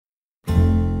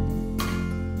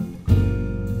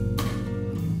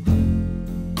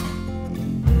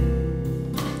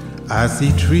I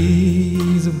see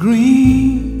trees of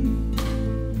green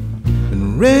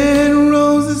and red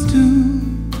roses too.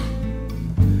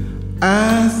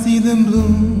 I see them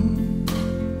bloom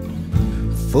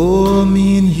for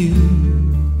me and you.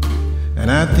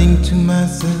 And I think to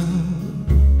myself,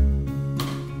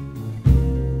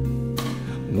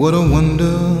 what a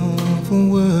wonderful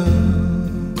world.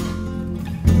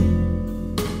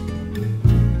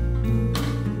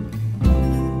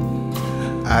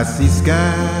 I see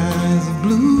skies of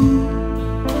blue,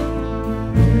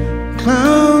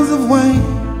 clouds of white,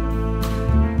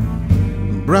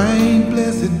 bright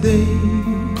blessed day,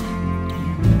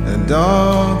 and a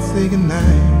dark say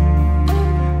goodnight.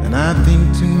 And I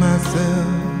think to myself,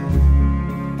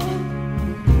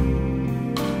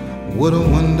 what a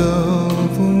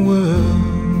wonderful world.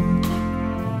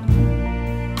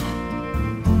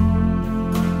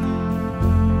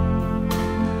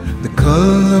 The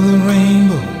colors of the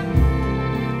rainbow,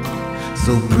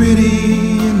 so pretty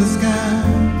in the sky,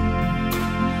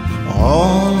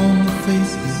 all on the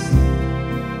faces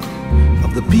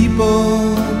of the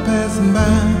people passing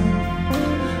by.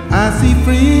 I see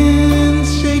friends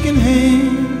shaking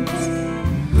hands,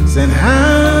 saying,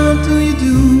 how do you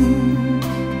do?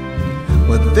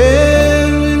 What they're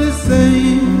really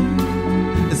saying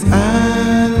is,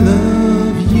 I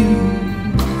love you.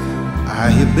 I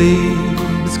hear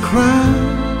babies cry,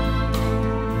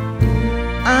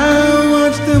 I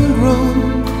watch them grow.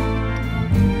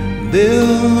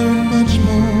 They'll learn much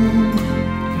more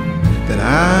than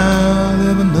I'll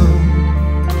ever know.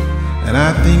 And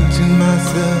I think to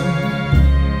myself,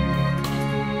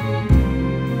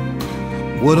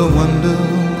 what a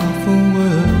wonderful